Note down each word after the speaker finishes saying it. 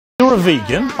You're a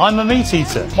vegan, I'm a meat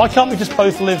eater. Why can't we just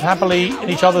both live happily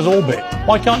in each other's orbit?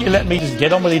 Why can't you let me just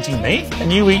get on with eating meat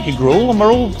and you eat your gruel and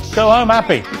we'll all go home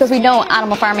happy? Because we know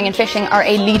animal farming and fishing are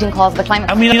a leading cause of the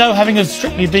climate. And we know having a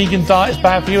strictly vegan diet is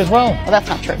bad for you as well. Well, that's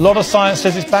not true. A lot of science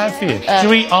says it's bad for you. Do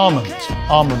you eat almonds?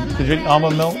 Do you drink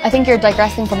almond milk? I think you're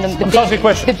digressing from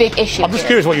the big issue. I'm just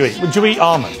curious what you eat. Do you eat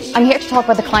almonds? I'm here to talk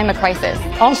about the climate crisis.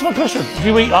 Answer my question. Do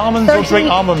you eat almonds or drink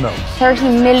almond milk?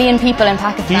 30 million people in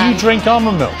Pakistan. Do you drink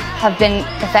almond milk? Have been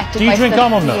affected by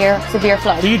severe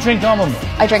floods. Do you drink almond milk?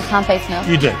 I drink plant-based milk.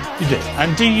 You do.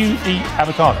 And do you eat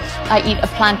avocados? I eat a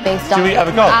plant-based diet. Do you eat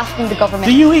avocados? Asking the government.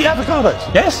 Do you eat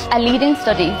avocados? Yes? A leading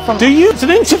study from... Do you? It's an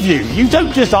interview. You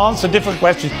don't just answer different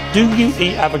questions. Do you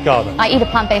eat avocados? I eat a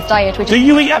plant-based diet, which Do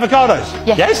you eat avocados?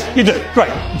 Yes. Yes? You do.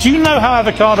 Great. Do you know how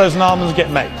avocados and almonds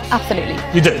get made? Absolutely.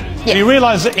 You do? Yes. Do you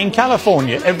realise that in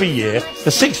California, every year,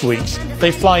 for 6 weeks,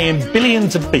 they fly in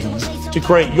billions of bees to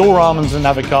create your almonds and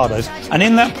avocados, and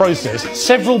in that process,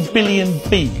 several billion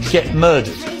bees get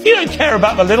murdered? You don't care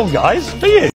about the little guys, do you?